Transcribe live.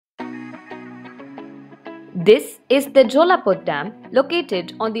This is the Jalaput Dam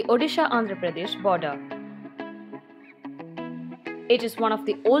located on the Odisha-Andhra Pradesh border. It is one of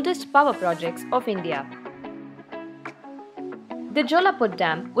the oldest power projects of India. The Jalaput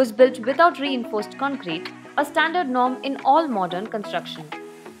Dam was built without reinforced concrete, a standard norm in all modern construction.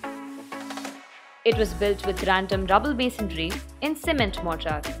 It was built with random rubble masonry in cement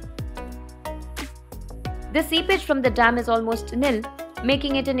mortar. The seepage from the dam is almost nil,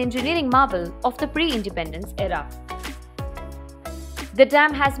 making it an engineering marvel of the pre-independence era. The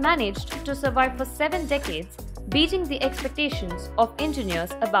dam has managed to survive for 7 decades, beating the expectations of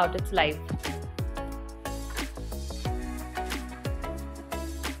engineers about its life.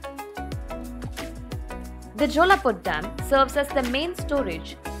 The Jalaput Dam serves as the main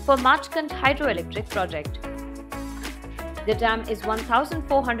storage for Machkand hydroelectric project. The dam is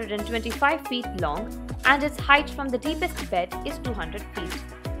 1,425 feet long and its height from the deepest bed is 200 feet.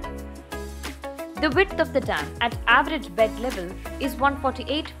 The width of the dam at average bed level is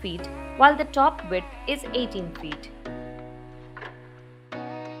 148 feet while the top width is 18 feet.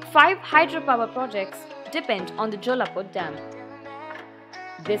 5 hydropower projects depend on the Jalaput Dam.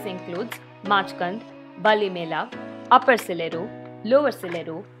 This includes Machkand, Balimela, Upper Sileru, Lower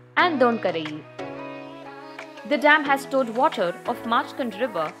Sileru and Donkarei. The dam has stored water of Machkand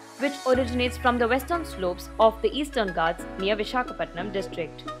River, which originates from the western slopes of the Eastern Ghats near Visakhapatnam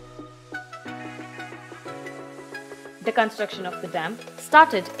district. The construction of the dam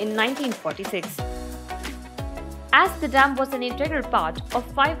started in 1946. As the dam was an integral part of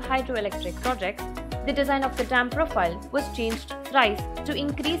 5 hydroelectric projects, the design of the dam profile was changed thrice to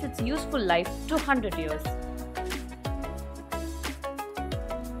increase its useful life to 100 years.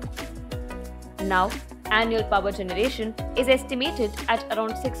 Now, annual power generation is estimated at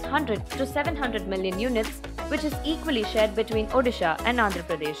around 600 to 700 million units, which is equally shared between Odisha and Andhra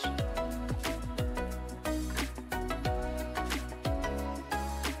Pradesh.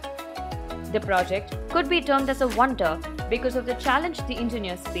 The project could be termed as a wonder because of the challenge the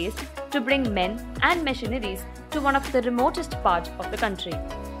engineers faced to bring men and machineries to one of the remotest parts of the country.